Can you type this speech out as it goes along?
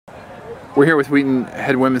We're here with Wheaton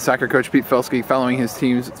head women's soccer coach Pete Felske following his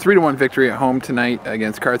team's 3-1 victory at home tonight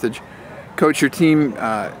against Carthage. Coach, your team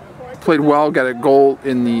played well, got a goal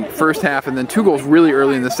in the first half, and then 2 goals really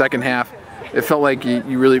early in the second half. It felt like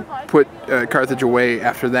you really put Carthage away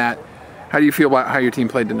after that. How do you feel about how your team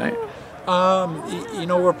played tonight? You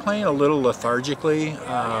know, we're playing a little lethargically.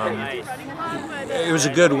 It was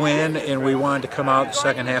a good win, and we wanted to come out the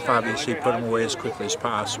second half, obviously, put them away as quickly as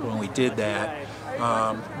possible, and we did that.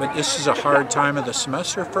 But this is a hard time of the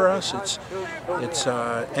semester for us. It's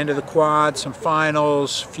end of the quad, some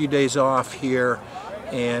finals, a few days off here,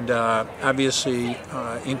 and obviously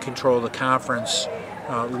in control of the conference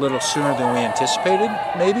a little sooner than we anticipated,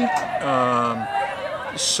 maybe.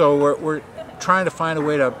 So we're trying to find a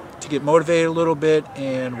way to get motivated a little bit,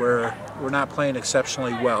 and we're not playing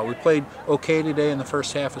exceptionally well. We played okay today in the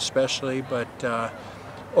first half especially, but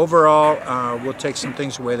overall we'll take some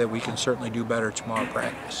things away that we can certainly do better tomorrow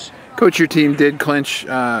practice. Coach, your team did clinch,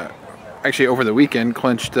 actually over the weekend,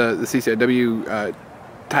 clinched the CCIW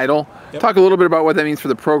title. Yep. Talk a little bit about what that means for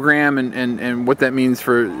the program and what that means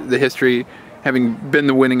for the history, having been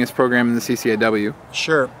the winningest program in the CCIW.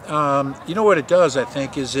 Sure. You know what it does, I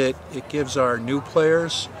think, is it gives our new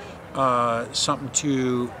players something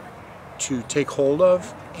to take hold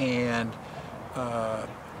of, and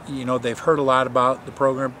you know, they've heard a lot about the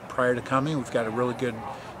program prior to coming. We've got a really good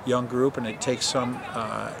young group, and it takes some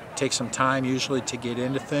time usually to get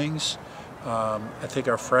into things. I think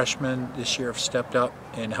our freshmen this year have stepped up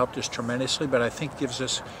and helped us tremendously, but I think gives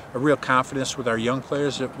us a real confidence with our young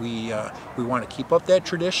players that we want to keep up that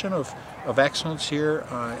tradition of excellence here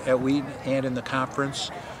at Wheaton and in the conference.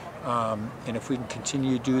 And if we can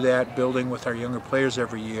continue to do that, building with our younger players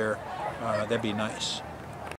every year, that'd be nice.